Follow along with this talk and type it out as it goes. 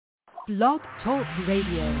Blog Talk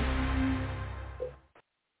Radio.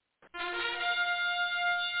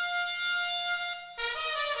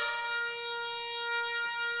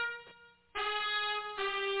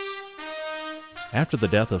 After the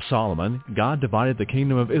death of Solomon, God divided the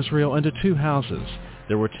kingdom of Israel into two houses.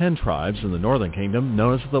 There were 10 tribes in the northern kingdom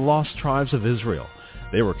known as the lost tribes of Israel.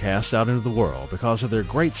 They were cast out into the world because of their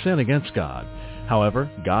great sin against God.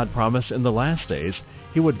 However, God promised in the last days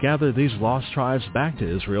he would gather these lost tribes back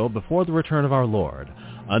to Israel before the return of our Lord.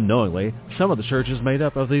 Unknowingly, some of the churches made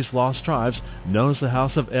up of these lost tribes, known as the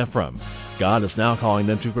house of Ephraim. God is now calling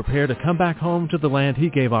them to prepare to come back home to the land he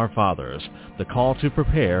gave our fathers. The call to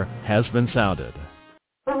prepare has been sounded.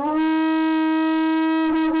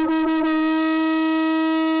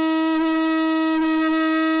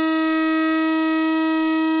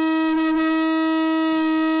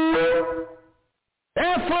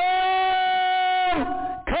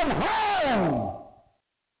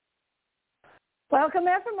 Welcome,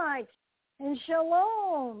 Ephraimites, and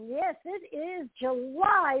Shalom. Yes, it is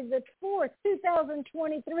July the 4th,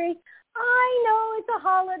 2023. I know it's a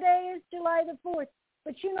holiday. It's July the 4th.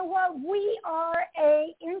 But you know what? We are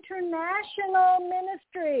a international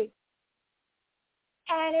ministry.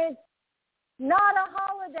 And it's not a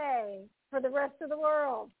holiday for the rest of the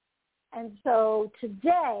world. And so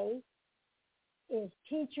today is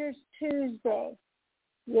Teachers Tuesday.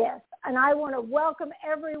 Yes, and I want to welcome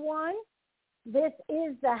everyone. This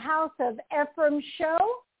is the House of Ephraim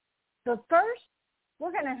show. But first,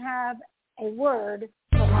 we're going to have a word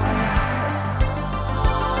from our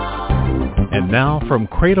master. And now, from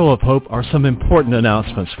Cradle of Hope are some important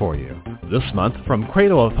announcements for you. This month, from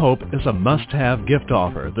Cradle of Hope is a must-have gift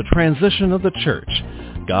offer, the transition of the church.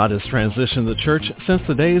 God has transitioned the church since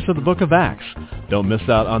the days of the book of Acts. Don't miss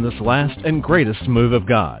out on this last and greatest move of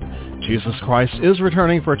God. Jesus Christ is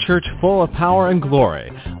returning for a church full of power and glory.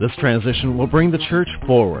 This transition will bring the church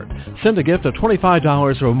forward. Send a gift of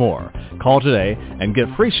 $25 or more. Call today and get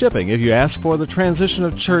free shipping if you ask for the Transition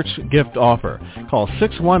of Church gift offer. Call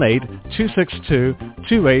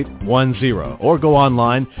 618-262-2810 or go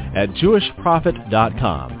online at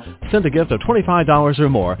jewishprophet.com. Send a gift of $25 or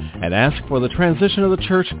more and ask for the Transition of the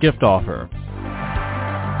Church gift offer.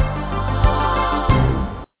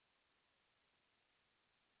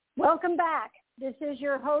 Welcome back. This is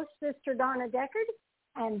your host, Sister Donna Deckard,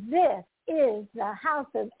 and this is the House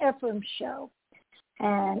of Ephraim show.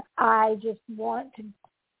 And I just want to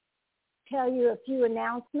tell you a few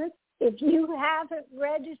announcements. If you haven't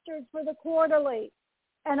registered for the quarterly,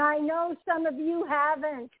 and I know some of you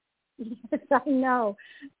haven't, yes, I know,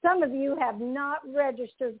 some of you have not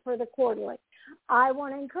registered for the quarterly. I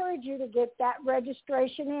want to encourage you to get that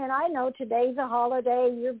registration in. I know today's a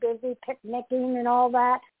holiday, you're busy picnicking and all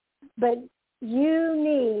that, but you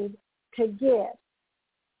need to get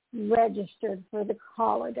registered for the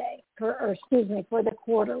holiday, for the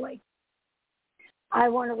quarterly. I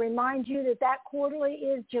want to remind you that quarterly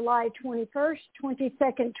is July 21st,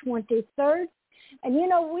 22nd, 23rd. And you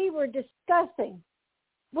know, we were discussing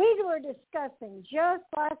just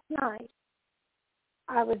last night.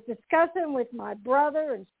 I was discussing with my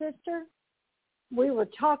brother and sister. We were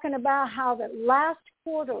talking about how that last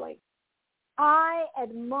quarterly, I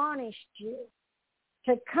admonished you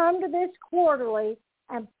to come to this quarterly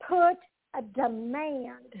and put a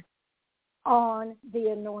demand on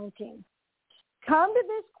the anointing. Come to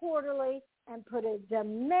this quarterly and put a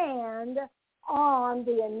demand on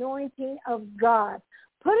the anointing of God.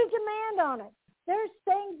 Put a demand on it. There's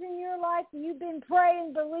things in your life that you've been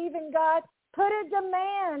praying, believing God. Put a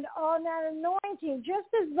demand on that anointing,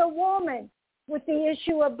 just as the woman with the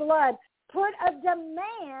issue of blood put a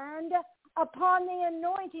demand upon the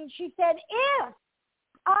anointing. She said, if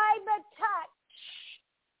I but touch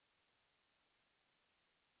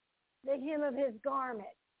the hem of his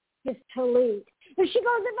garment, his tallit. And she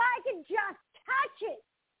goes, if I could just touch it,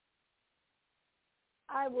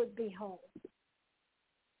 I would be whole.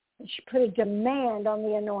 And she put a demand on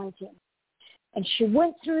the anointing. And she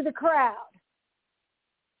went through the crowd.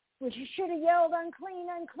 When she should have yelled, unclean,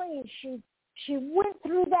 unclean, she went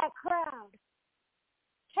through that crowd,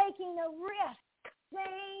 taking a risk,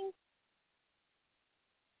 saying,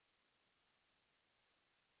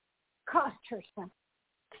 cost her something.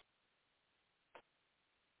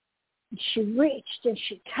 And she reached and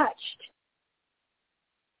she touched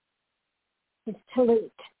his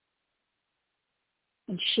tallit.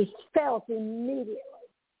 And she felt immediately,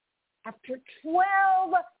 after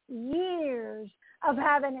 12 years of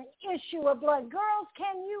having an issue of blood. Girls,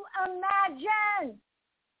 can you imagine?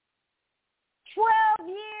 12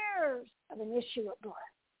 years of an issue of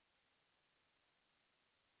blood.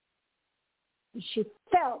 And she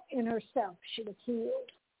felt in herself she was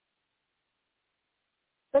healed.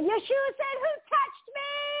 But Yeshua said, who touched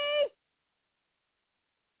me?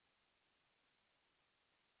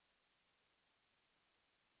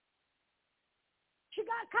 She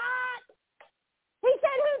got caught. He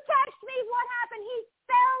said, who touched me? What happened? He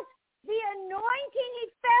felt the anointing. He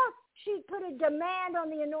felt, she put a demand on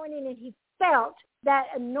the anointing, and he felt that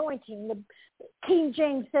anointing. The King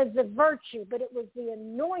James says the virtue, but it was the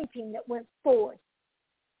anointing that went forth.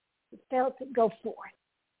 He felt it go forth.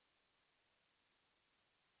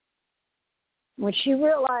 When she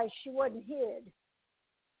realized she wasn't hid,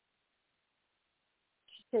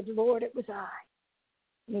 she said, Lord, it was I.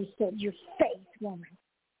 And he said, your faith, woman,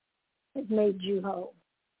 has made you whole.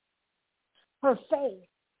 Her faith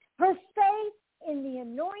in the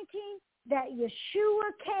anointing that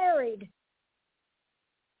Yeshua carried.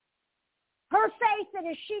 Her faith that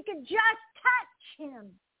if she could just touch him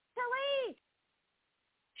to leave.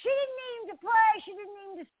 She didn't need him to pray. She didn't need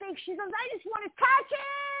him to speak. She goes, I just want to touch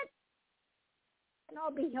it, and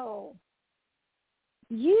I'll be whole.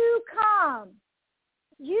 You come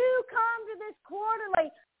to this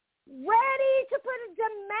quarterly ready to put a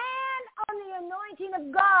demand on the anointing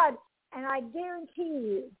of God, and I guarantee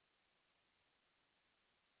you,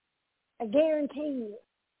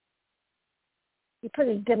 you put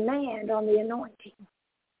a demand on the anointing,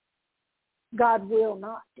 God will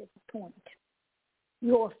not disappoint.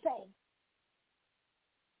 Your faith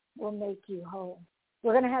will make you whole.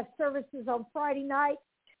 We're going to have services on Friday night,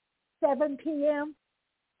 7 p.m.,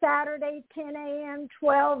 Saturday, 10 a.m.,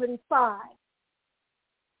 12, and 5.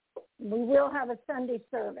 We will have a Sunday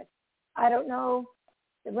service. I don't know.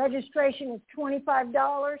 The registration is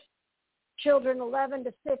 $25. Children 11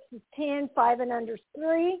 to 6 is 10, 5 and under is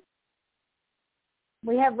 3.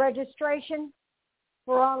 We have registration.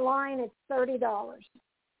 For online, it's $30.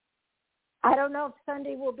 I don't know if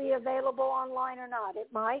Sunday will be available online or not.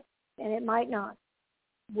 It might, and it might not.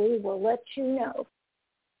 We will let you know.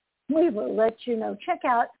 We will let you know. Check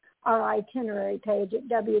out our itinerary page at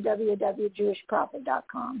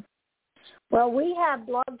www.jewishprophet.com. Well, we have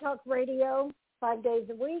Blog Talk Radio 5 days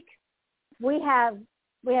a week. We have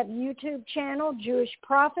YouTube channel, Jewish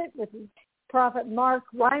Prophet, with Prophet Mark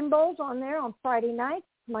Reinbold on there on Friday nights,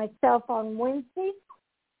 myself on Wednesdays.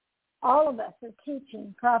 All of us are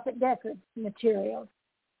teaching Prophet Deckard materials.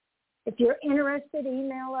 If you're interested,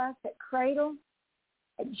 email us at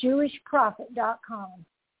cradle@jewishprophet.com.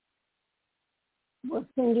 We'll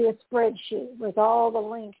send you a spreadsheet with all the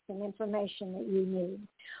links and information that you need.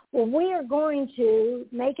 Well, we are going to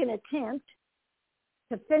make an attempt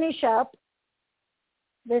to finish up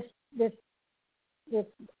this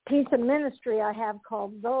piece of ministry I have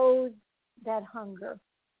called Those That Hunger.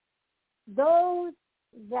 Those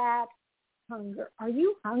that hunger. Are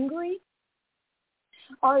you hungry?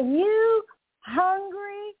 Are you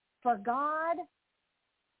hungry for God?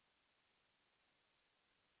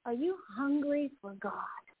 Are you hungry for God?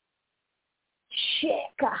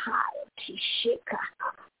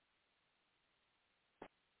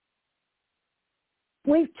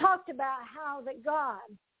 We've talked about how that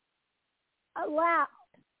God allowed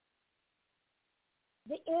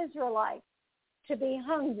the Israelites to be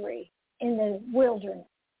hungry in the wilderness.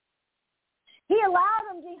 He allowed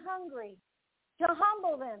them to be hungry, to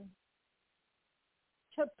humble them,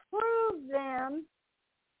 to prove them,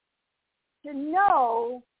 to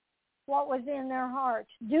know what was in their hearts.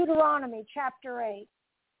 Deuteronomy chapter 8.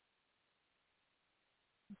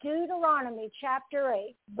 Deuteronomy chapter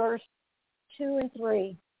 8, verse 2 and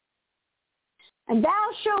 3. And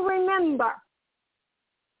thou shalt remember.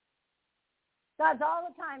 God's all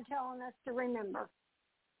the time telling us to remember.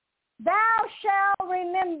 Thou shalt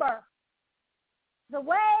remember the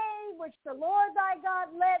way which the Lord thy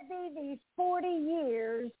God led thee these 40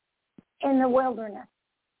 years in the wilderness.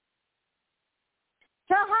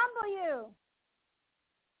 To humble you,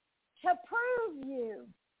 to prove you,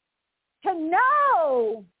 to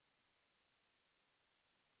know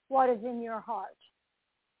what is in your heart.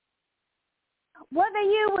 Whether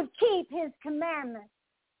you would keep his commandments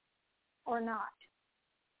or not.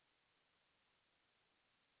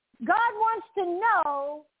 God wants to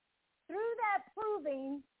know through that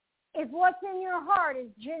proving if what's in your heart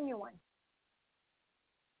is genuine.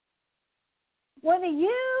 Whether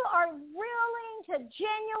you are willing to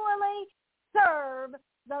genuinely serve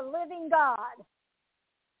the living God.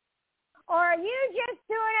 Or are you just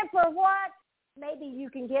doing it for what maybe you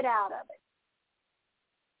can get out of it?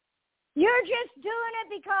 You're just doing it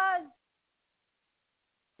because,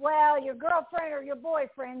 well, your girlfriend or your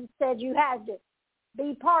boyfriend said you had to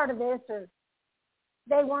be part of this, or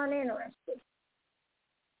they weren't interested.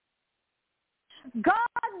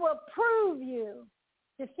 God will prove you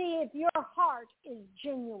to see if your heart is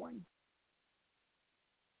genuine.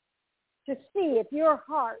 To see if your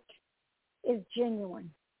heart is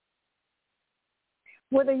genuine.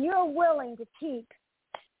 Whether you're willing to keep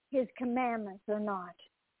his commandments or not.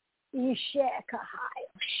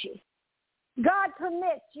 God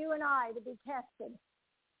permits you and I to be tested.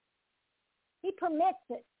 He permits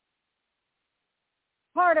it.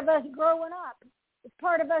 Part of us growing up. It's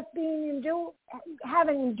part of us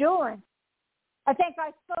having endurance. I think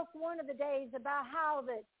I spoke one of the days about how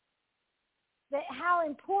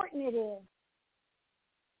important it is.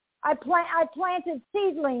 I planted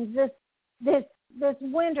seedlings this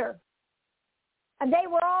winter, and they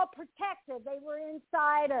were all protected. They were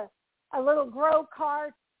inside a little grow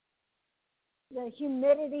cart. The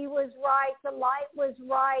humidity was right. The light was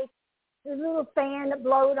right. There's a little fan that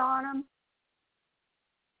blowed on them.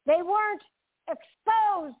 They weren't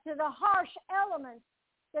exposed to the harsh elements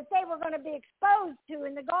that they were going to be exposed to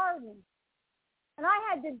in the garden. And I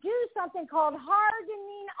had to do something called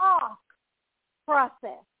hardening off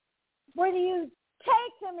process, where you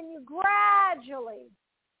take them and you gradually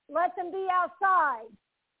let them be outside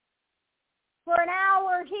for an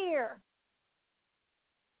hour here.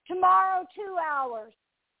 Tomorrow, 2 hours.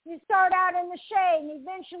 You start out in the shade, and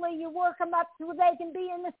eventually you work them up so they can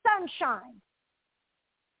be in the sunshine.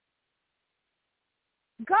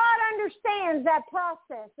 God understands that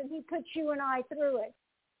process, and he puts you and I through it.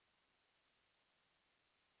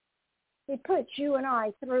 He puts you and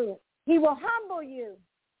I through it. He will humble you,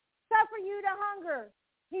 suffer you to hunger.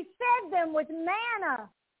 He fed them with manna,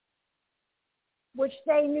 which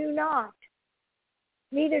they knew not.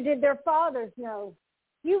 Neither did their fathers know.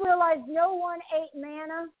 You realize no one ate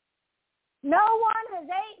manna? No one has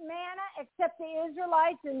ate manna except the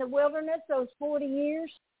Israelites in the wilderness those 40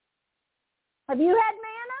 years. Have you had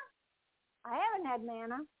manna? I haven't had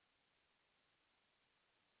manna.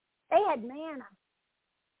 They had manna.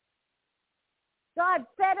 God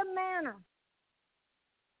fed them manna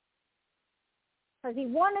because he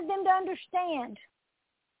wanted them to understand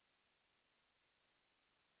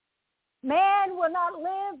man will not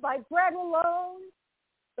live by bread alone,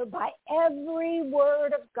 but by every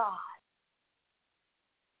word of God.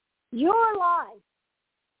 Your life,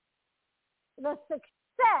 the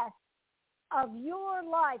success of your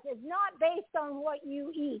life is not based on what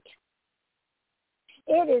you eat.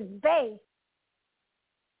 It is based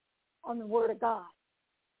on the Word of God.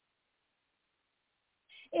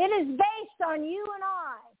 It is based on you and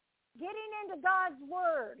I getting into God's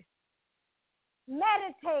Word,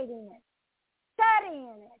 meditating it,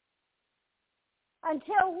 studying it.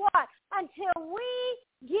 Until what? Until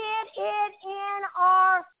we get it in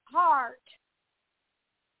our heart.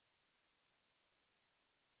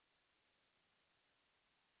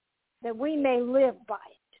 That we may live by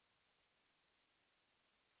it.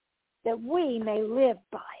 That we may live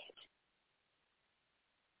by it.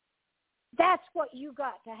 That's what you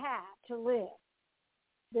got to have to live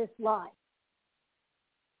this life.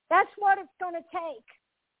 That's what it's going to take.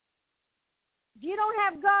 If you don't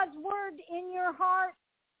have God's word in your heart,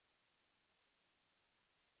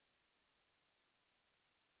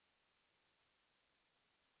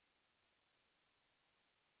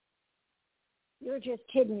 you're just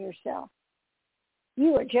kidding yourself.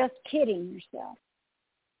 You are just kidding yourself.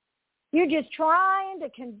 You're just trying to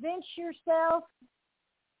convince yourself.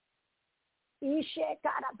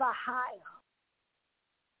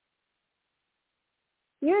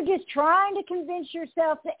 You're just trying to convince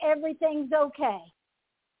yourself that everything's okay.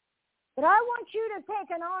 But I want you to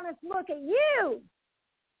take an honest look at you.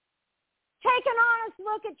 Take an honest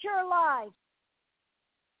look at your life.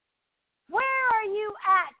 Where are you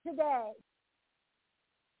at today?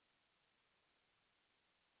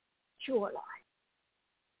 It's your life.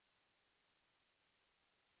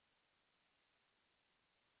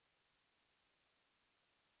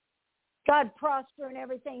 God prosper in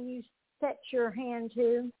everything you set your hand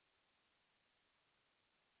to.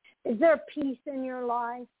 Is there peace in your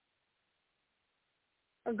life?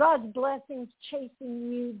 Are God's blessings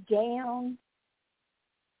chasing you down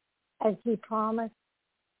as he promised?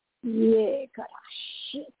 Yeah,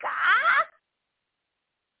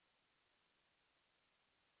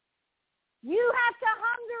 you have to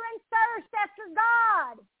hunger and thirst after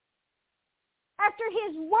God, after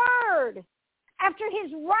his word, after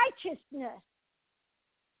his righteousness.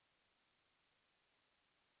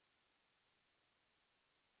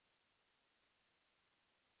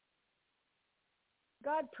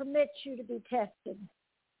 God permits you to be tested.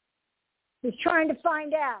 He's trying to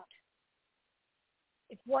find out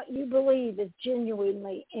if what you believe is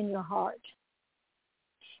genuinely in your heart.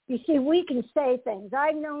 You see, we can say things.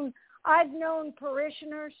 I've known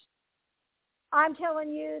parishioners, I'm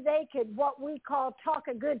telling you, they could what we call talk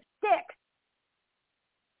a good stick.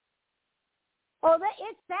 Oh,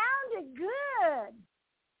 it sounded good.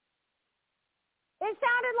 It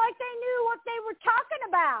sounded like they knew what they were talking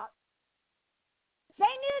about. They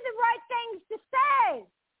knew the right things to say.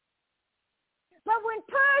 But when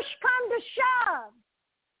push come to shove,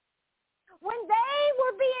 when they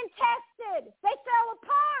were being tested, they fell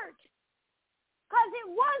apart because it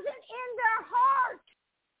wasn't in their heart.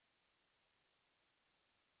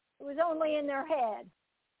 It was only in their head.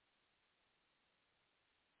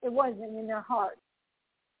 It wasn't in their heart.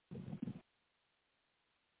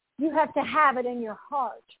 You have to have it in your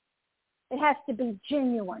heart. It has to be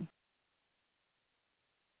genuine.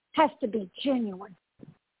 It has to be genuine.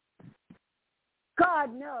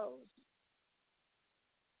 God knows.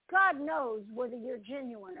 God knows whether you're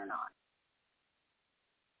genuine or not.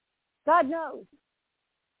 God knows.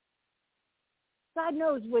 God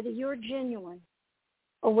knows whether you're genuine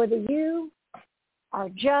or whether you are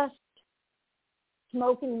just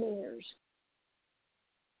smoke and mirrors.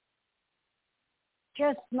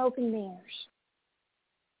 Just smoke and mirrors.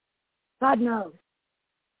 God knows.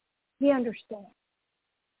 He understands.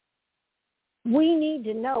 We need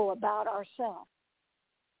to know about ourselves.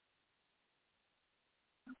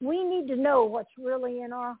 We need to know what's really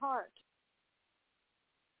in our heart.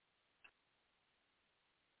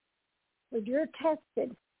 When you're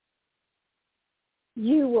tested,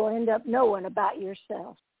 you will end up knowing about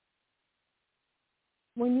yourself.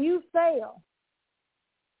 When you fail,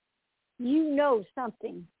 you know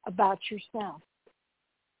something about yourself.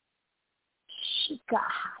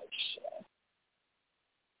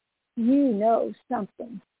 You know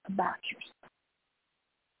something about yourself.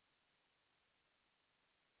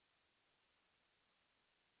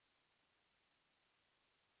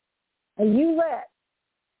 And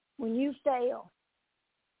when you fail,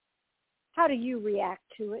 how do you react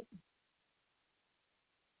to it?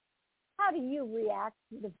 How do you react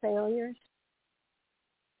to the failures?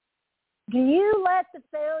 Do you let the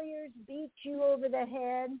failures beat you over the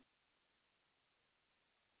head?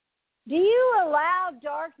 Do you allow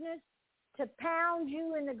darkness to pound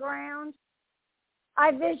you in the ground?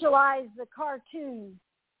 I visualize the cartoon.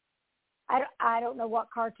 I don't know what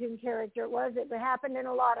cartoon character it was. It happened in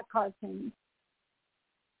a lot of cartoons.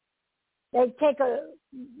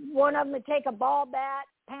 One of them would take a ball bat,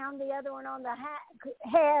 pound the other one on the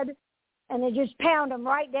head, and they just pound them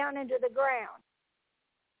right down into the ground.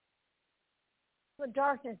 That's what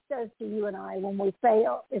darkness does to you and I when we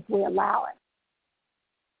fail, if we allow it.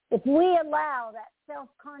 If we allow that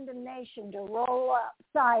self-condemnation to roll up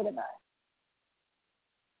side of us,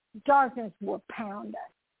 darkness will pound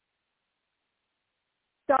us.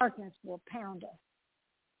 Darkness will pound us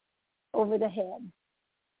over the head,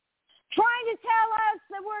 trying to tell us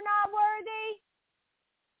that we're not worthy,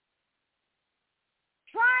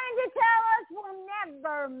 trying to tell us we'll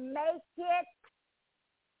never make it.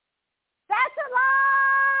 That's a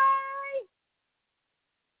lie.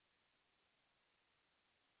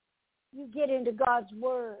 You get into God's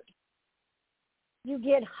Word. You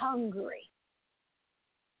get hungry.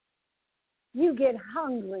 You get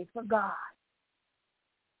hungry for God.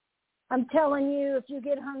 I'm telling you, if you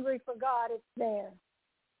get hungry for God, it's there.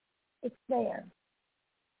 It's there.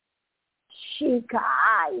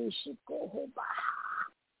 Shikai shikohoba.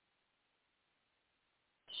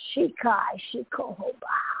 Shikai shikohoba.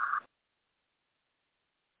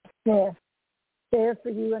 There. There for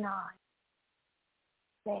you and I.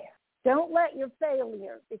 There. Don't let your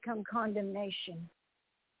failure become condemnation.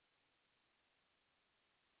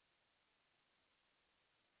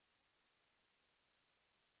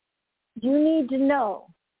 You need to know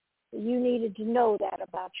that you needed to know that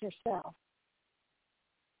about yourself.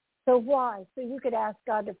 So why? So you could ask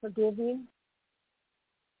God to forgive you.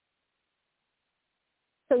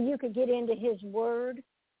 So you could get into His Word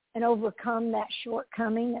and overcome that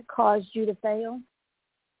shortcoming that caused you to fail.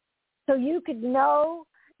 So you could know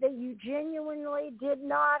that you genuinely did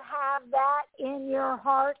not have that in your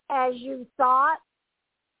heart as you thought.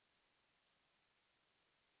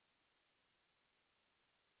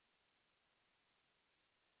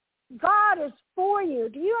 God is for you.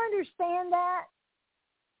 Do you understand that?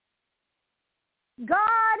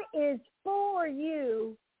 God is for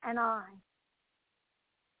you and I.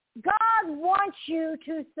 God wants you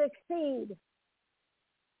to succeed.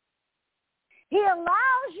 He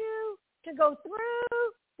allows you to go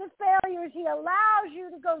through the failures. He allows you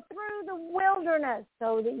to go through the wilderness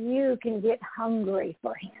so that you can get hungry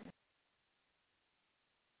for Him.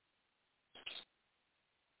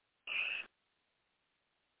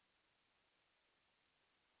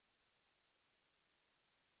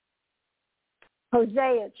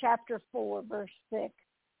 Hosea chapter 4, verse 6.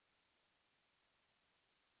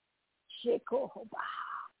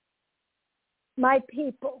 My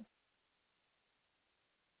people,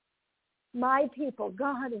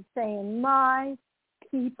 God is saying, my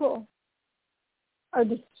people are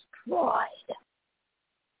destroyed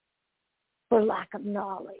for lack of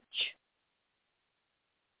knowledge.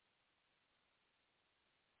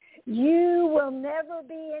 You will never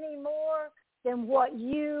be any more than what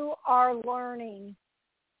you are learning.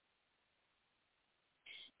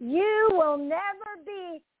 You will never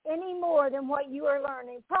be any more than what you are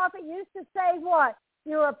learning. Prophet used to say what?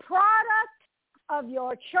 You're a product of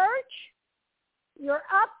your church, your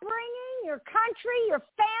upbringing, your country, your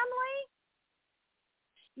family.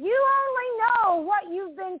 You only know what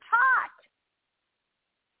you've been taught.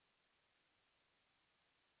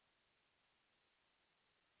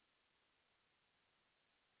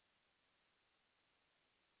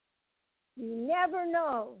 You never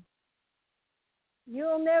know.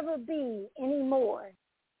 You'll never be any more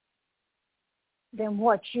than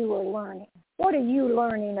what you are learning. What are you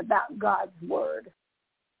learning about God's Word?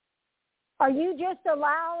 Are you just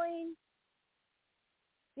allowing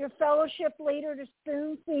your fellowship leader to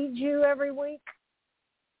spoon feed you every week?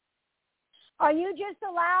 Are you just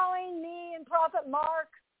allowing me and Prophet Mark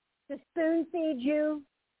to spoon feed you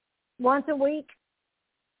once a week?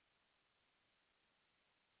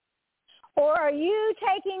 Or are you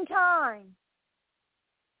taking time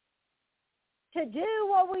to do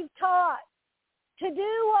what we've taught, to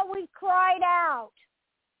do what we've cried out,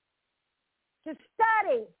 to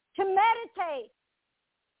study, to meditate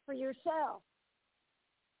for yourself?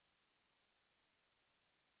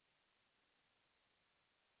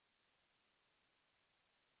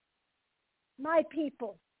 My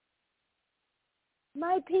people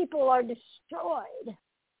are destroyed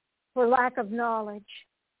for lack of knowledge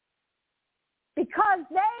because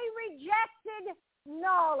they rejected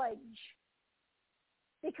knowledge.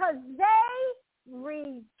 Because they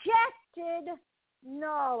rejected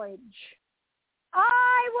knowledge.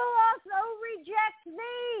 I will also reject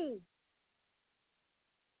thee.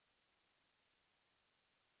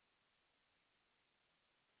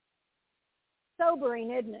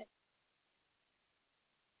 Sobering, isn't it?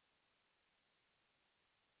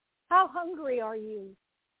 How hungry are you?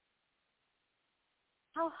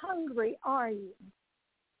 How hungry are you?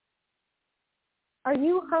 Are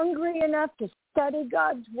you hungry enough to study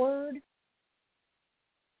God's Word?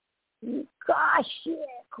 Gosh,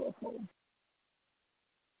 yeah, cool.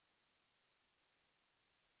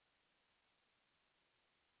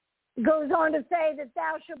 It goes on to say that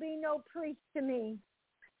thou shalt be no priest to me,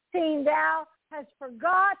 seeing thou hast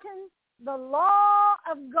forgotten the law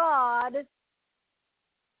of God.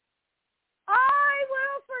 I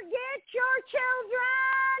will forget your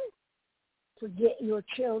children. Forget your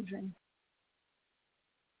children.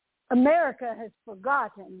 America has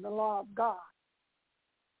forgotten the law of God.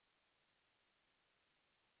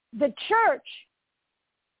 The church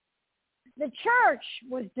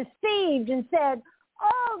was deceived and said,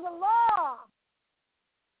 oh, the law.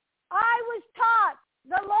 I was taught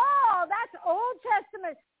the law. That's Old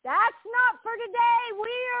Testament. That's not for today. We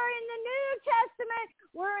are in the New Testament.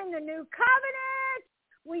 We're in the New Covenant.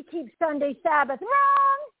 We keep Sunday Sabbath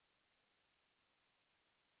wrong.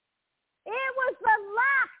 It was the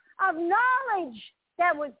lack of knowledge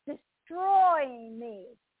that was destroying me.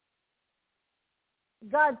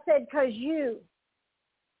 God said, because you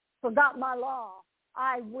forgot my law,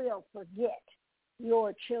 I will forget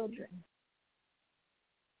your children.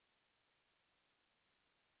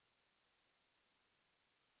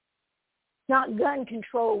 Not gun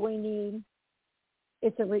control we need.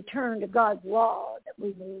 It's a return to God's law that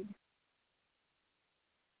we need.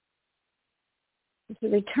 It's a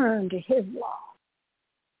return to his law.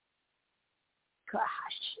 Gosh,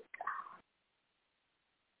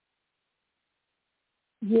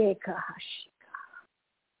 yeah, gosh.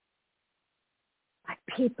 My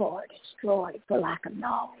people are destroyed for lack of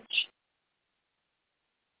knowledge.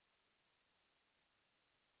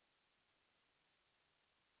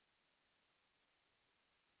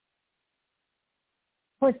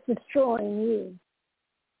 What's destroying you?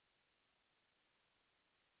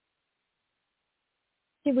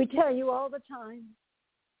 See, we tell you all the time,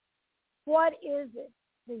 what is it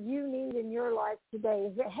that you need in your life today?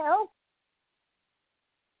 Is it help?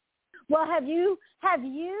 Well, have you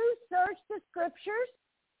searched the scriptures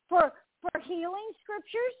for healing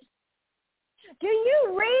scriptures? Do you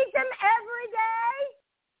read them every day?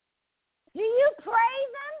 Do you pray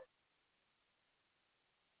them?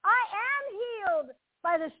 I am healed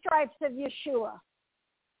by the stripes of Yeshua.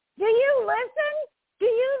 Do you listen Do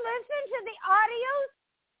you listen to the audios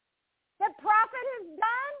that Prophet has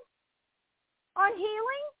done on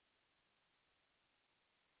healing?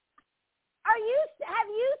 Have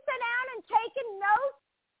you sat down and taken notes,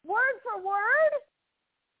 word for word,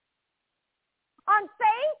 on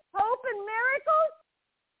faith, hope, and miracles?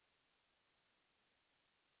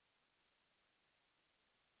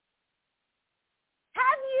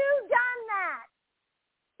 Have you done that?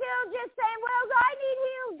 Still just saying, well, I need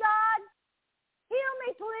healed, God. Heal me,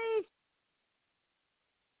 please.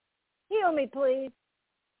 Heal me, please.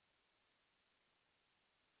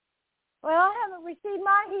 Well, I haven't received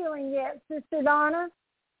my healing yet, Sister Donna.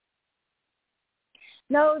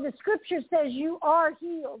 No, the scripture says you are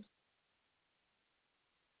healed.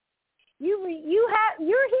 You're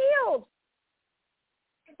healed.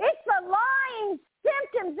 It's the lying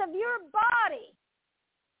symptoms of your body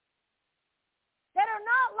that are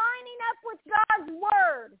not lining up with God's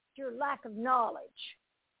word. It's your lack of knowledge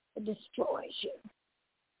that destroys you.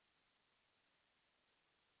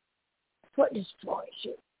 It's what destroys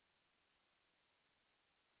you.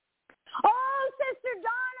 Oh, Sister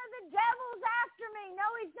Donna, the devil's after me. No,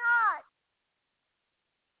 he's not.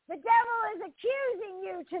 The devil is accusing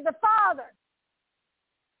you to the Father.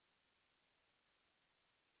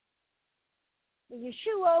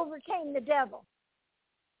 Yeshua overcame the devil.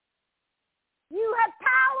 You have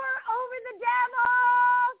power over the devil.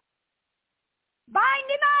 Bind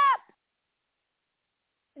him up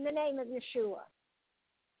in the name of Yeshua.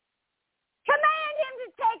 Command him to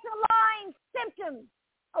take the lying symptoms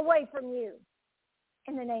away from you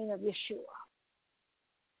in the name of Yeshua.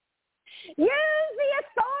 Use the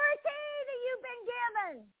authority that you've been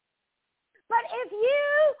given. But if you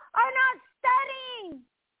are not studying,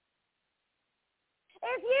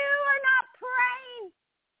 if you are not praying,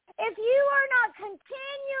 if you are not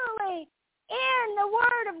continually in the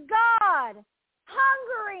Word of God,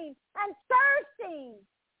 hungering and thirsting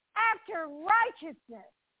after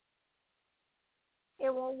righteousness,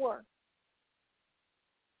 it won't work.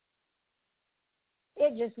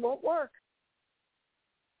 It just won't work.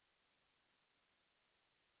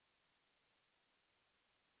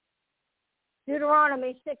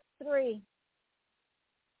 Deuteronomy 6:3.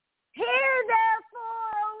 Hear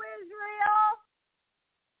therefore, O Israel,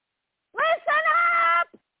 listen up!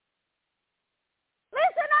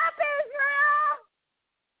 Listen up, Israel!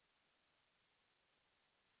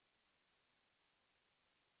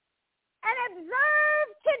 And observe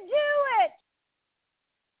to do it.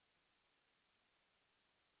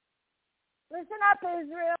 Listen up,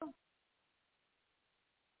 Israel.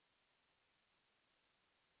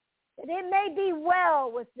 That it may be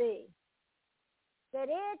well with thee. That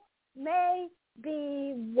it may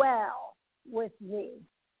be well with thee.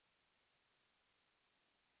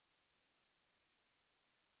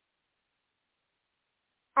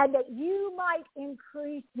 And that you might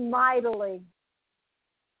increase mightily.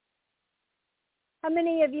 How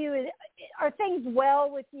many of you, are things well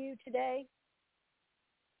with you today?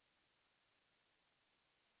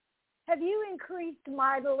 Have you increased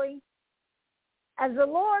mightily? As the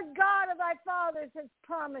Lord God of thy fathers has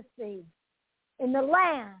promised thee, in the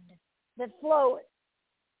land that floweth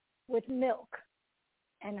with milk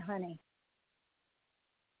and honey.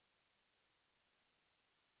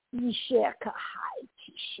 Yeshekahai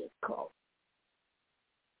tishiko.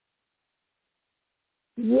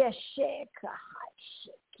 Yeshekahai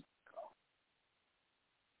shekiko.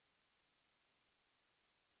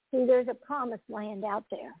 See, there's a promised land out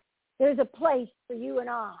there. There's a place for you and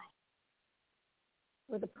I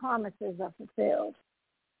where the promises are fulfilled.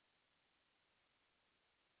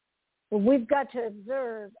 But we've got to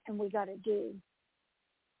observe and we got to do.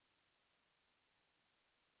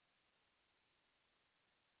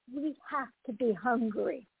 We have to be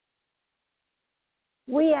hungry.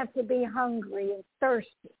 We have to be hungry and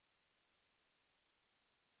thirsty.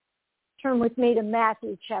 Turn with me to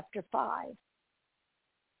Matthew chapter 5.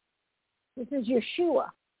 This is Yeshua.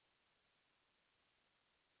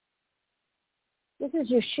 This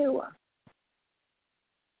is Yeshua.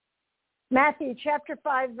 Matthew chapter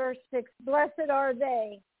 5, verse 6. Blessed are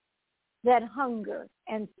they that hunger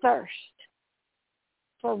and thirst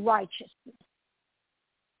for righteousness.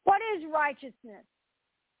 What is righteousness?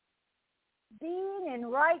 Being in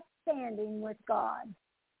right standing with God.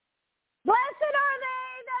 Blessed are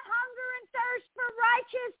they that hunger and thirst for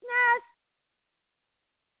righteousness.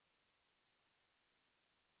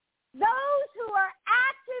 Those who are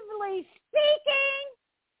actively seeking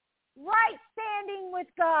right standing with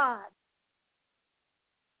God.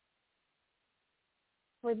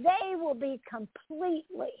 For they will be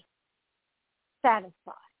completely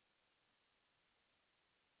satisfied.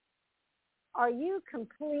 Are you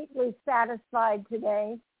completely satisfied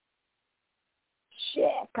today?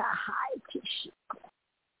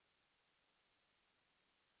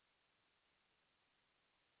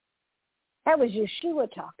 That was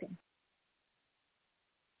Yeshua talking.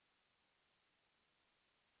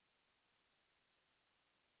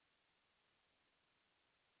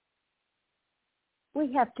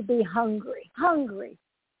 We have to be hungry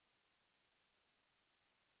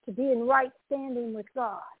to be in right standing with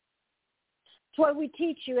God. That's what we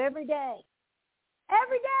teach you every day.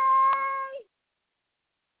 Every day!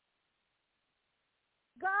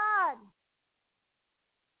 God,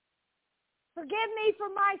 forgive me for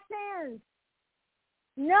my sins,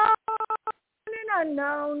 known and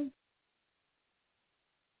unknown.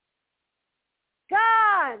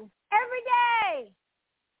 God, every day,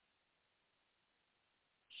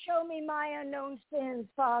 show me my unknown sins,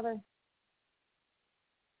 Father.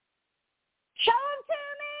 Show them to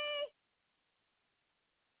me.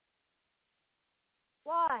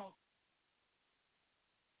 Why?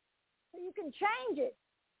 So you can change it.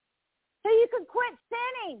 So you can quit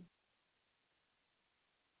sinning.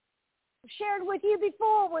 I've shared with you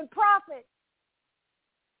before when prophet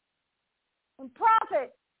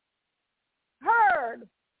heard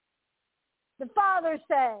the Father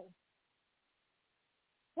say,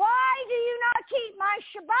 why do you not keep my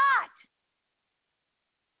Shabbat?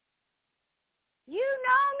 You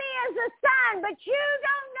know me as a son, but you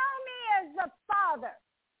don't know me as a father.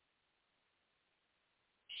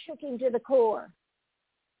 Shook him to the core.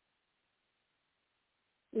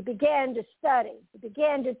 We began to study. We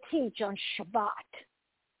began to teach on Shabbat.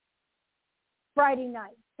 Friday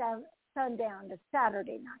night, sundown to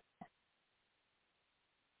Saturday night.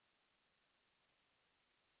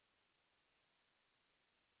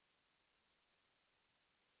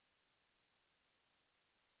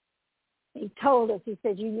 He told us, he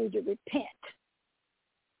said, you need to repent.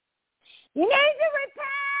 You need to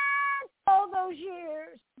repent all those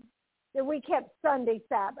years that we kept Sunday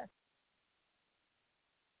Sabbath.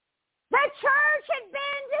 The church had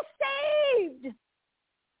been deceived.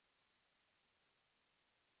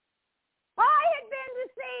 I had been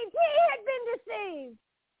deceived. He had been deceived.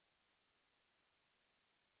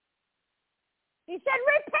 He said,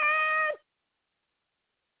 repent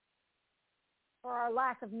for our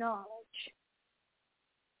lack of knowledge.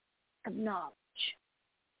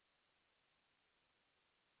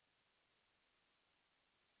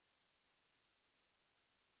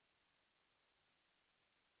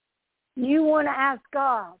 You want to ask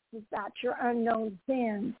God about your unknown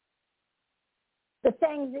sins, the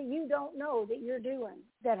things that you don't know that you're doing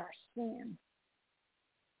that are sin.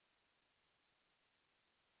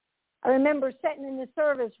 I remember sitting in the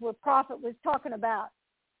service where Prophet was talking about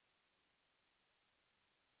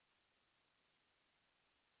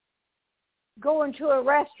going to a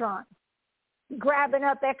restaurant, grabbing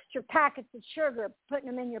up extra packets of sugar, putting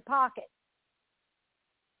them in your pocket.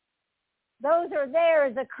 Those are there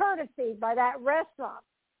as a courtesy by that restaurant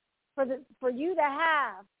for you to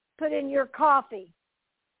have put in your coffee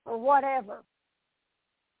or whatever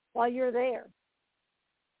while you're there.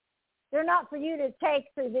 They're not for you to take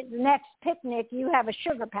so that the next picnic you have a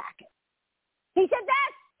sugar packet. He said,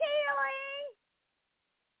 that's stealing.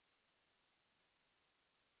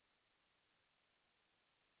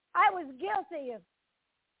 I was guilty of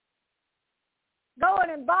going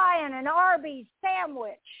and buying an Arby's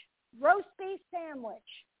sandwich, roast beef sandwich.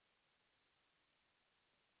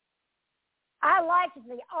 I liked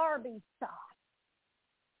the Arby's sauce.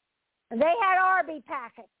 And they had Arby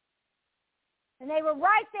packets. And they were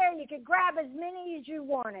right there. You could grab as many as you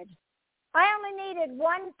wanted. I only needed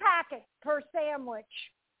one packet per sandwich.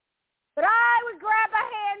 But I would grab a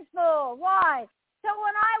handful. Why? So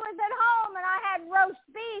when I was at home and I had roast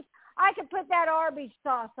beef, I could put that Arby's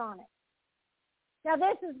sauce on it. Now,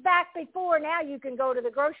 this is back before. Now you can go to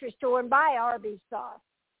the grocery store and buy Arby's sauce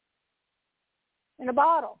in a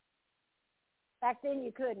bottle. Back then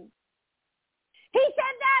you couldn't. He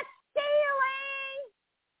said, that's stealing.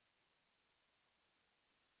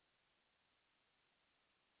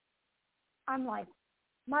 I'm like,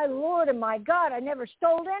 my Lord and my God, I never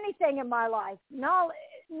stole anything in my life, knowingly.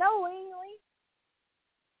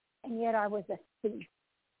 And yet I was a thief.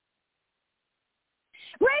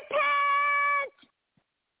 Repent!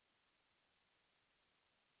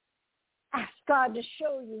 Ask God to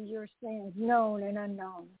show you your sins, known and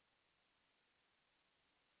unknown.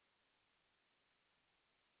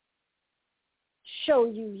 Show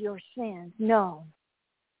you your sins, known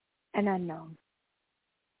and unknown.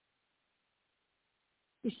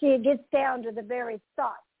 You see, it gets down to the very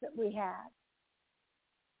thoughts that we have.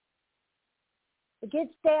 It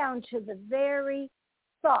gets down to the very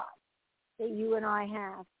thought that you and I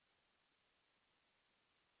have.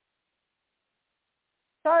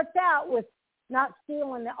 Starts out with not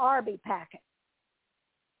stealing the Arby packet.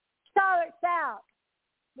 Starts out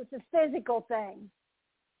with the physical thing.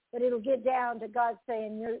 But it'll get down to God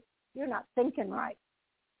saying, you're not thinking right.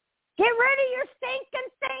 Get rid of your stinking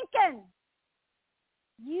thinking.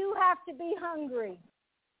 You have to be hungry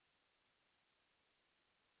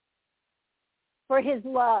for his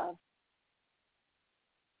love.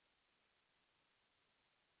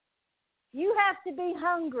 You have to be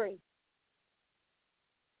hungry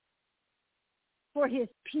for his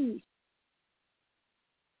peace.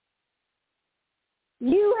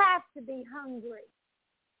 You have to be hungry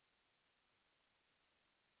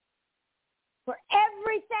for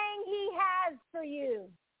everything he has for you.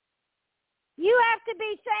 You have to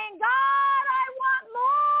be saying, God, I want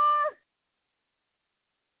more.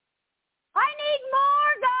 I need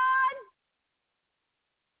more, God.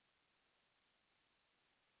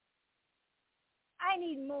 I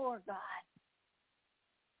need more, God.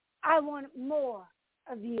 I want more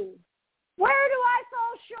of you. Where do I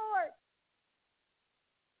fall short?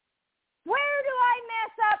 Where do I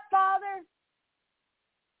mess up, Father?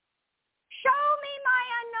 Show me my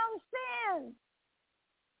unknown sins.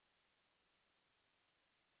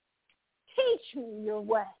 Teach me your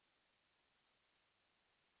way.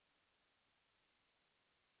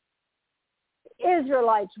 The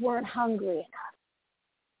Israelites weren't hungry enough.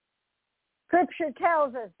 Scripture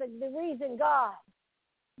tells us that the reason God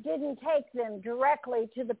didn't take them directly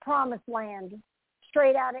to the promised land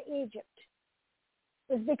straight out of Egypt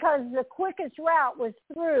is because the quickest route was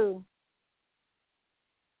through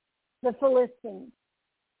the Philistines.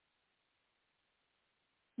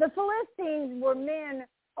 The Philistines were men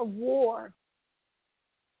of war.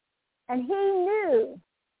 And he knew,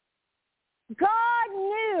 God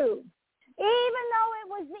knew, even though it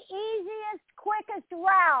was the easiest, quickest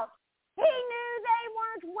route, he knew they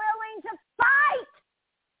weren't willing to fight.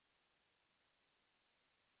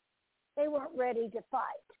 They weren't ready to fight.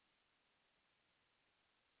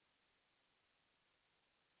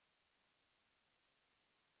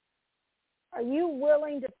 Are you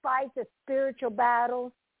willing to fight the spiritual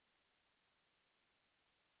battles?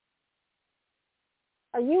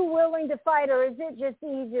 Are you willing to fight, or is it just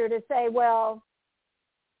easier to say, well,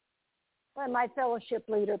 let my fellowship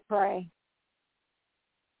leader pray?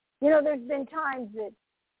 You know, there's been times that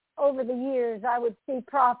over the years I would see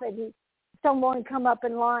someone come up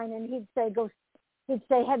in line and he'd say,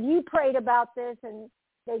 have you prayed about this? And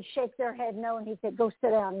they'd shake their head no, and he'd say, go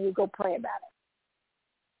sit down and you go pray about it.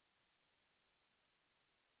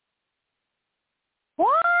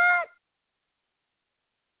 What?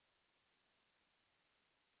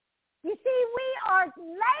 You see, we are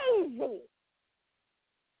lazy.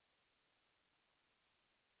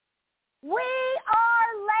 We are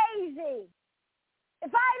lazy.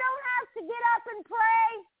 If I don't have to get up and pray,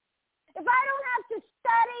 if I don't have to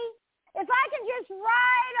study, if I can just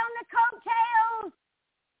ride on the coattails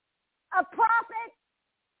of Prophet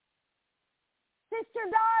Sister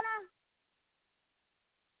Donna,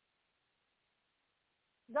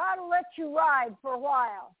 God will let you ride for a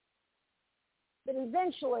while. But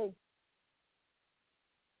eventually,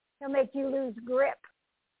 he'll make you lose grip.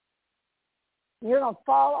 You're going to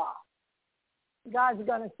fall off. God's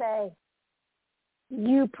going to say,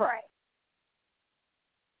 you pray.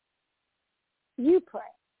 You pray.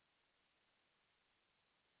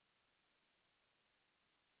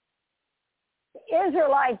 The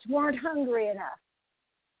Israelites weren't hungry enough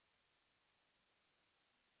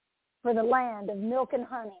for the land of milk and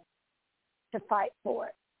honey to fight for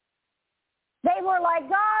it. They were like,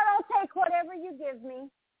 God, I'll take whatever you give me.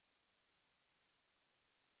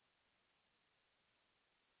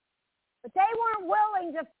 But they weren't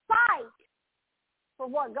willing to fight for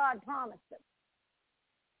what God promised them.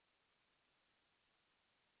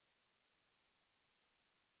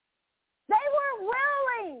 They weren't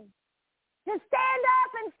willing to stand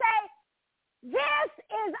up and say, this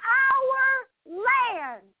is our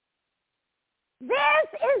land. This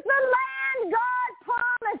is the land God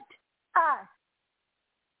promised us.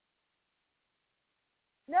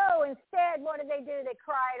 No, instead, what did they do? They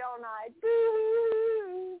cried all night.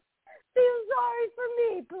 Feel sorry for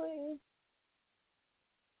me, please.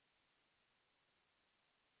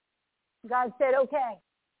 God said, okay,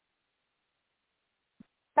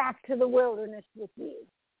 back to the wilderness with you.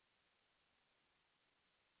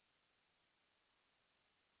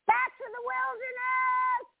 Back to the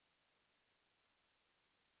wilderness.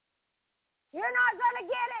 You're not going to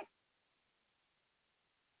get it.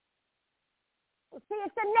 Well, see,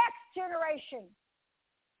 it's the next generation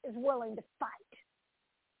is willing to fight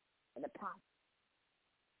for the promise.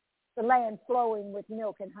 The land flowing with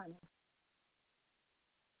milk and honey.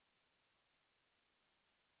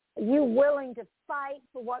 Are you willing to fight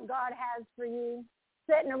for what God has for you?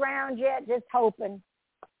 Sitting around yet just hoping.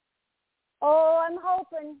 Oh, I'm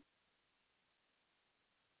hoping.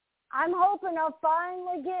 I'm hoping I'll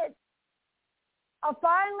finally get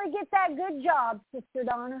that good job, Sister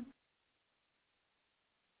Donna.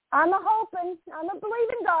 I'm hoping. I'm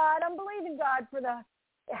believing God. I'm believing God for the...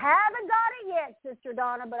 Haven't got it yet, Sister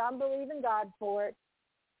Donna, but I'm believing God for it.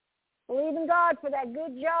 Believing God for that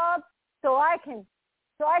good job so I can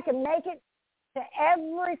make it to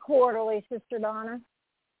every quarterly, Sister Donna.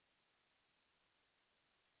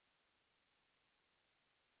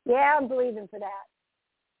 Yeah, I'm believing for that.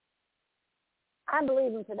 I'm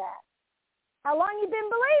believing for that. How long you been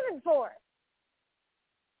believing for it?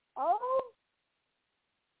 Oh,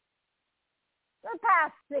 the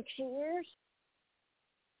past 6 years.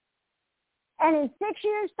 And in 6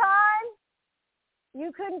 years' time,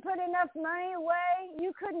 you couldn't put enough money away.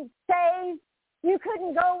 You couldn't save. You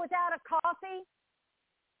couldn't go without a coffee.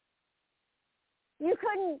 You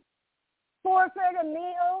couldn't forfeit a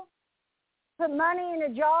meal, put money in a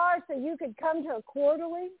jar so you could come to a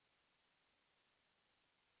quarterly.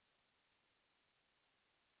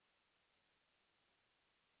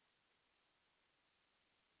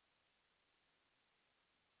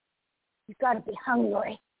 You've got to be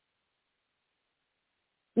hungry.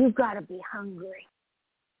 You've got to be hungry.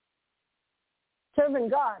 Serving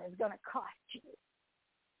God is going to cost you.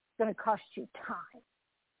 It's going to cost you time.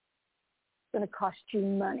 It's going to cost you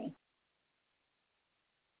money.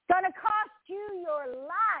 It's going to cost you your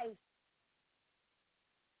life.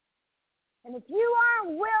 And if you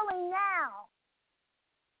aren't willing now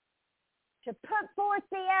to put forth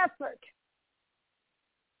the effort,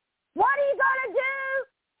 what are you going to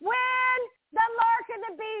do when the mark of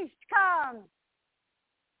the beast comes?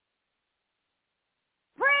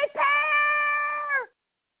 Prepare!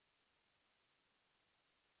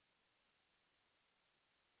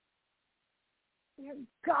 Dear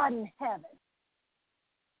God in heaven,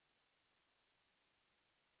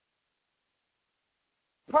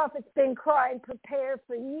 prophet's been crying, prepare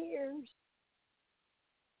for years.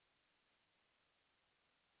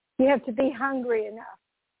 You have to be hungry enough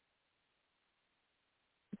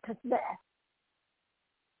to possess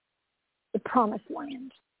the promised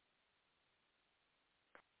land.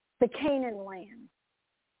 The Canaan land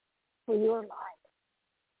for your life.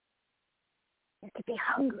 You have to be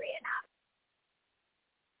hungry enough.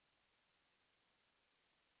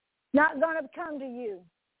 Not going to come to you.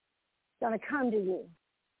 It's going to come to you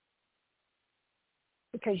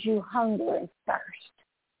because you hunger and thirst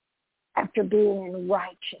after being in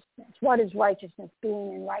righteousness. What is righteousness?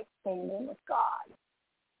 Being in right standing with God.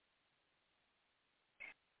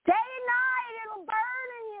 Day and night, it'll burn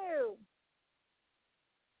in you.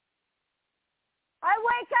 I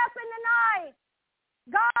wake up in the night.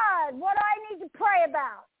 God, what do I need to pray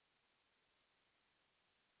about?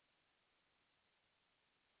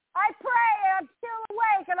 I pray, I'm still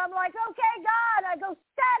awake, and I'm like, okay, God, I go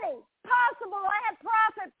study. Possible, I have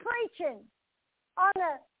prophet preaching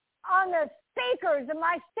on the speakers of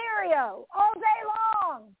my stereo all day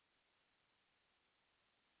long.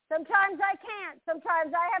 Sometimes I can't.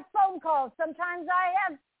 Sometimes I have phone calls. Sometimes I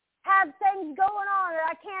have things going on, and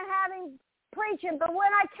I can't have him preaching, but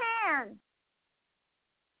when I can,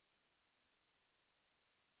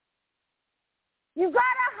 you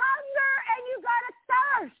got to hunger and you got to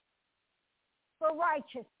thirst for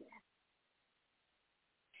righteousness.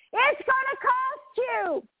 It's going to cost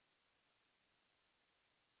you.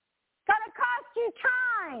 It's going to cost you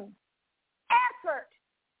time, effort.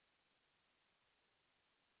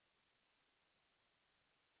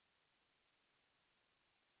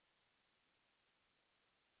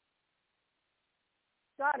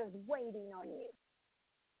 God is waiting on you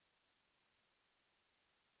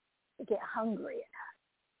to get hungry enough.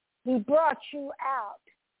 He brought you out.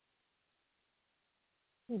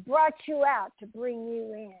 He brought you out to bring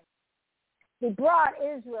you in. He brought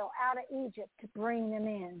Israel out of Egypt to bring them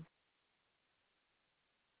in.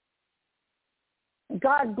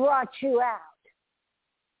 God brought you out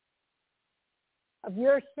of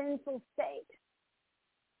your sinful state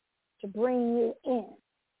to bring you in.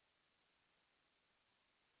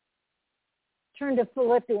 Turn to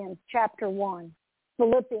Philippians chapter 1.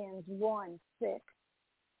 Philippians 1:6.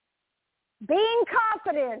 Being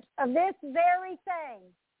confident of this very thing,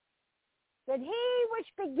 that he which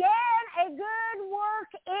began a good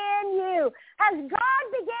work in you. Has God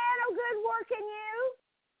began a good work in you?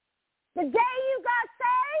 The day you got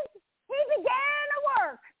saved, he began a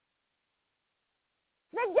work.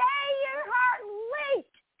 The day your heart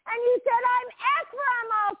leaped and you said, I'm Ephraim,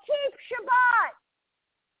 I'll keep Shabbat.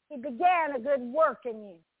 He began a good work in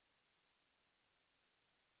you.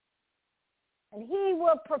 And he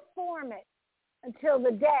will perform it until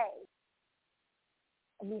the day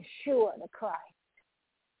of Yeshua the Christ.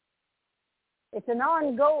 It's an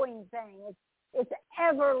ongoing thing. It's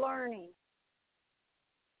ever learning.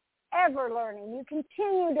 Ever learning. You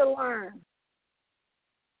continue to learn.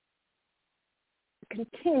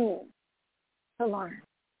 Continue to learn.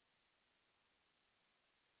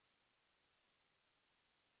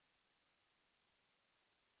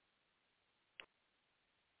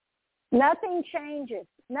 Nothing changes.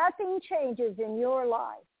 Nothing changes in your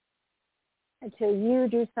life until you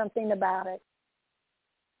do something about it.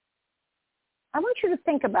 I want you to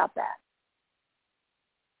think about that.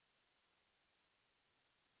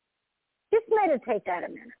 Just meditate that a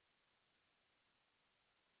minute.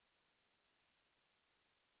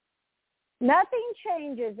 Nothing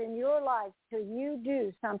changes in your life till you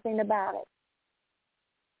do something about it.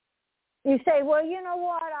 You say, well, you know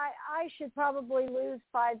what? I should probably lose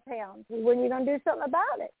 5 pounds. When are you going to do something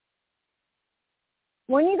about it?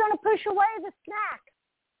 When are you going to push away the snack,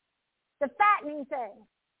 the fattening thing?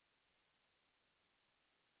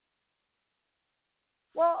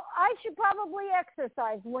 Well, I should probably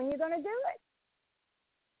exercise. When are you going to do it?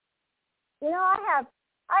 You know, I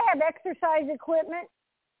have exercise equipment.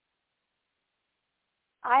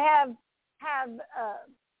 I have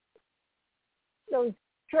those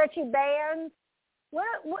stretchy bands. When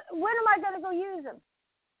am I going to go use them?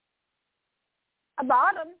 I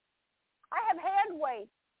bought them. I have hand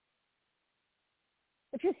weights.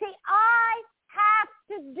 But you see, I have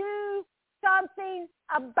to do something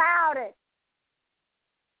about it.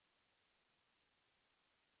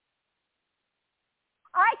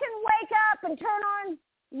 I can wake up and turn on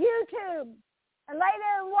YouTube and lay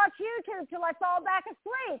there and watch YouTube till I fall back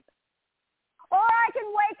asleep. Or I can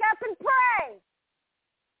wake up and pray.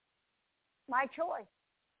 My choice.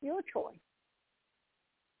 Your choice.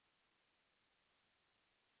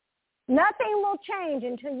 Nothing will change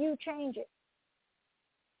until you change it.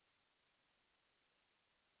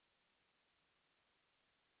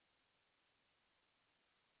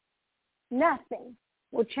 Nothing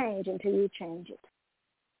will change until you change it.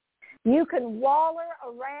 You can waller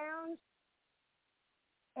around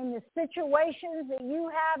in the situations that you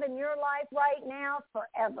have in your life right now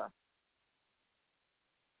forever.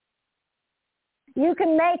 You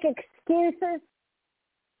can make excuses.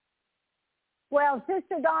 Well,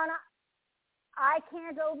 Sister Donna, I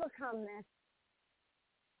can't overcome this.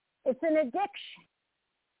 It's an addiction.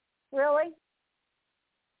 Really?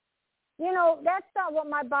 You know, that's not what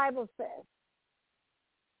my Bible says.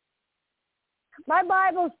 My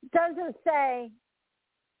Bible doesn't say,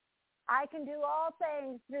 I can do all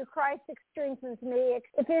things through Christ that strengthens me,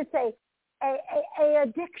 if it's a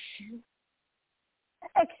addiction,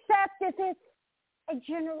 except if it's a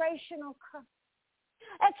generational curse,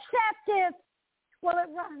 except if, well, it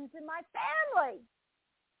runs in my family.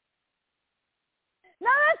 No,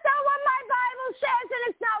 that's not what my Bible says, and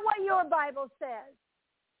it's not what your Bible says.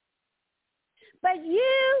 But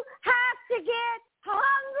you have to get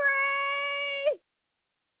hungry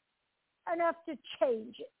enough to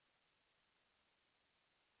change it.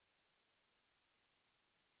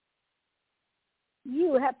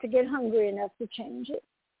 You have to get hungry enough to change it.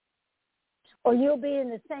 Or you'll be in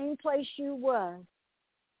the same place you were,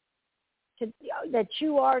 that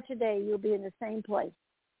you are today. You'll be in the same place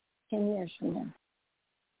 10 years from now.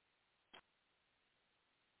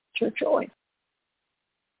 It's your choice.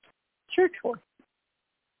 It's your choice.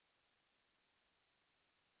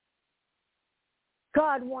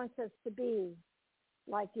 God wants us to be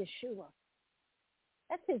like Yeshua.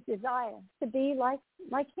 That's his desire, to be like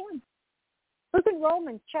him. Look at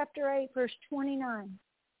Romans chapter 8, verse 29.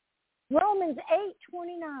 Romans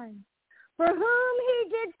 8:29. For whom he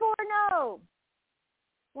did foreknow.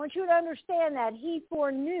 I want you to understand that. He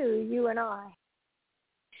foreknew you and I.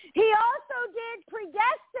 He also did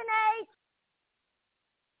predestinate.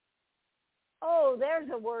 Oh, there's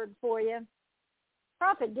a word for you.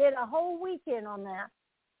 Prophet did a whole weekend on that.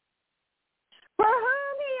 For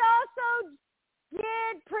whom he also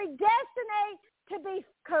did predestinate to be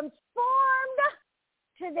conformed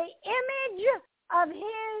to the image of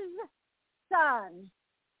his Son.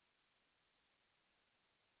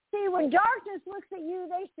 See, when darkness looks at you,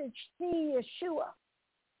 they should see Yeshua.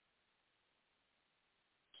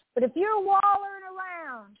 But if you're wallowing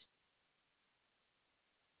around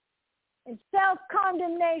in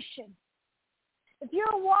self-condemnation, if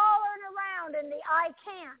you're wallowing around in the I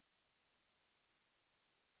can't,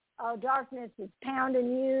 darkness is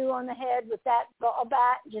pounding you on the head with that ball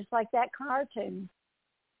bat, just like that cartoon,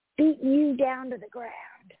 beating you down to the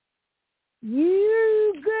ground.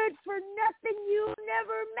 You good for nothing, you'll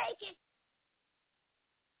never make it.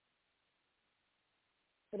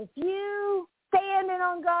 But if you standing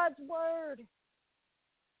on God's word,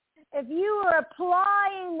 if you are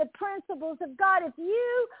applying the principles of God, if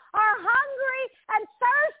you are hungry and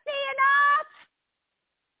thirsty enough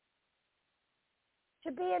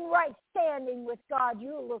to be in right standing with God,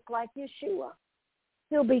 you'll look like Yeshua.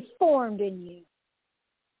 He'll be formed in you.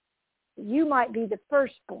 You might be the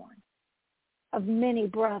firstborn of many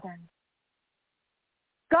brethren.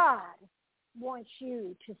 God wants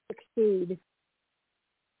you to succeed.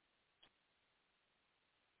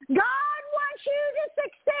 God wants you to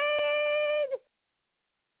succeed.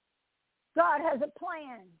 God has a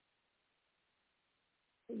plan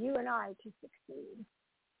for you and I to succeed.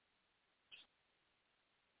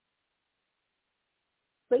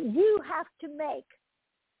 But you have to make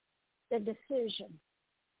the decision.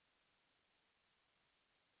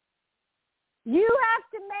 You have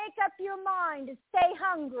to make up your mind to stay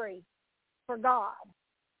hungry for God.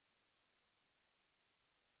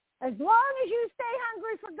 As long as you stay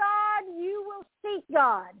hungry for God, you will seek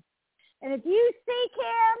God. And if you seek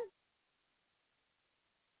him,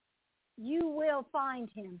 you will find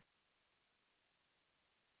him.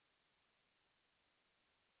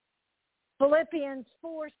 Philippians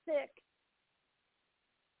 4:6.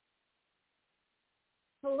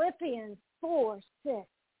 Philippians 4:6.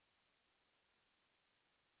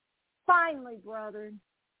 Finally, brethren,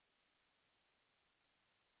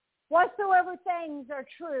 whatsoever things are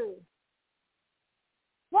true.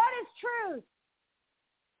 What is truth?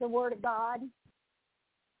 The Word of God.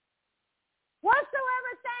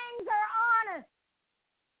 Whatsoever things are honest.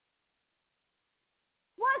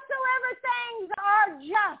 Whatsoever things are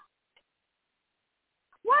just.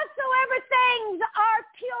 Whatsoever things are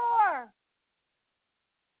pure.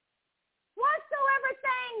 Whatsoever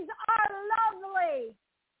things are lovely.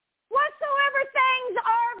 Whatsoever things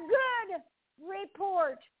are good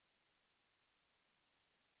report.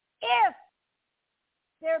 If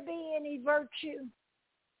there be any virtue,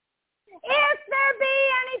 if there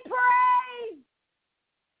be any praise,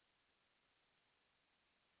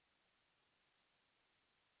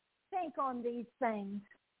 think on these things.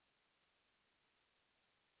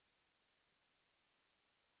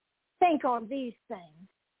 Think on these things.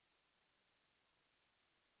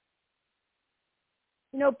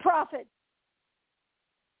 You know, prophet,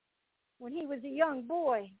 when he was a young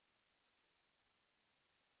boy,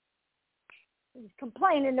 he was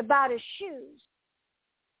complaining about his shoes.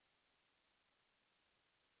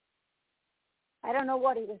 I don't know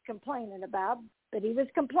what he was complaining about, but he was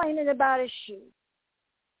complaining about his shoes.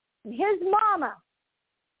 And his mama,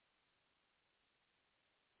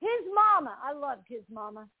 I loved his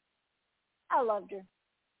mama. I loved her.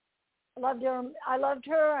 I loved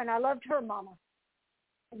her, and I loved her mama,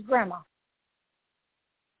 his grandma.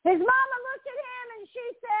 His mama looked at him and she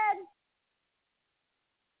said,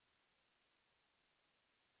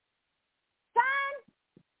 "Son,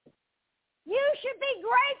 you should be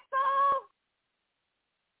grateful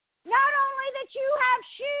not only that you have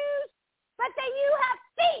shoes, but that you have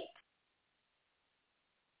feet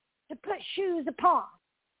to put shoes upon.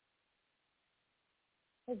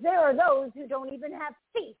 Because there are those who don't even have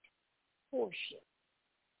feet for shoes."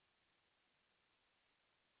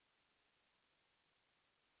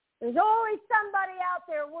 There's always somebody out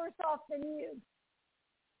there worse off than you.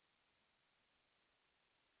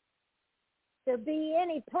 There be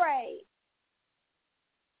any praise.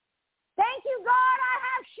 Thank you, God, I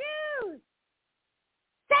have shoes.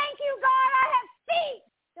 Thank you, God, I have feet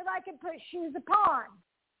that I can put shoes upon.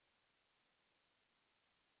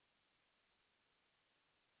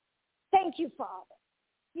 Thank you, Father.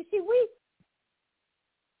 You see,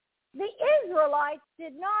 the Israelites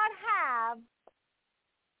did not have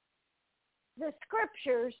the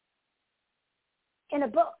scriptures in a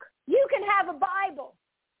book. You can have a Bible.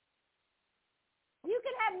 You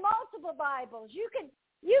can have multiple Bibles. You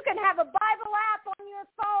can have a Bible app on your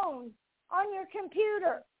phone, on your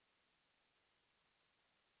computer.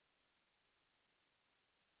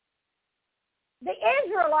 The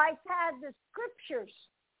Israelites had the scriptures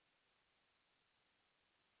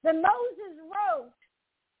that Moses wrote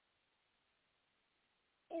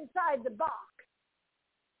inside the box,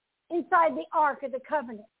 inside the Ark of the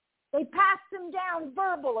Covenant. They passed them down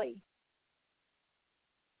verbally.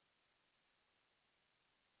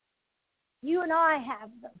 You and I have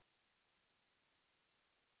them.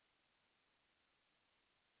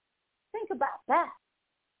 Think about that.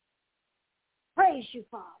 Praise you,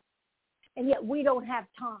 Father. And yet we don't have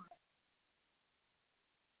time.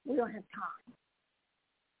 We don't have time.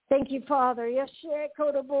 Thank you, Father. Yeshe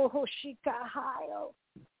kodobo hoshika hayo.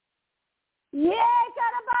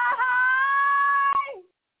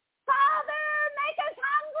 Father, make us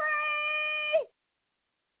hungry.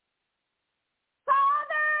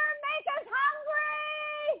 Father, make us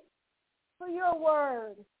hungry for your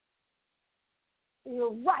word, for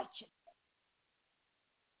your righteousness,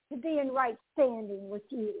 to be in right standing with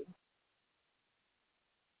you.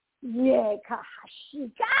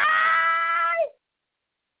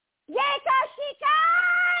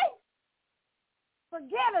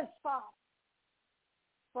 Forgive us, Father,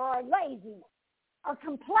 for our laziness, our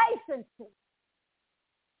complacency,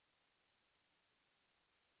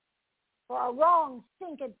 for our wrong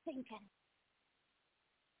thinking.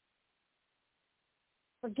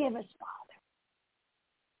 Forgive us, Father.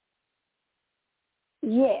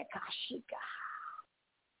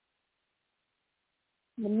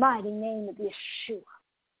 In the mighty name of Yeshua.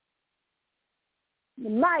 In the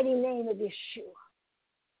mighty name of Yeshua.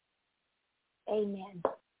 Amen.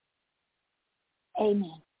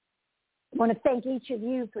 Amen. I want to thank each of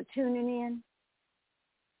you for tuning in.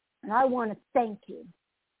 And I want to thank you.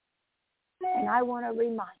 And I want to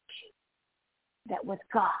remind you that with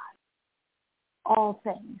God, all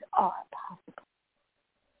things are possible.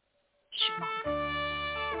 Shalom.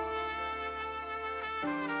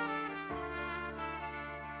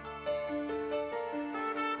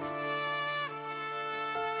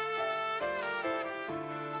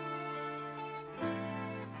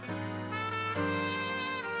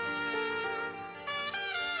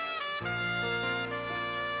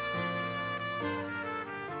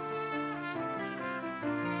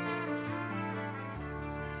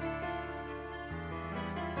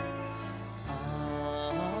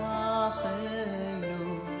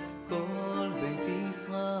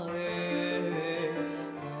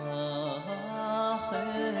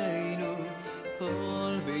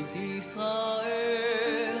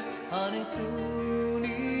 Hallelujah.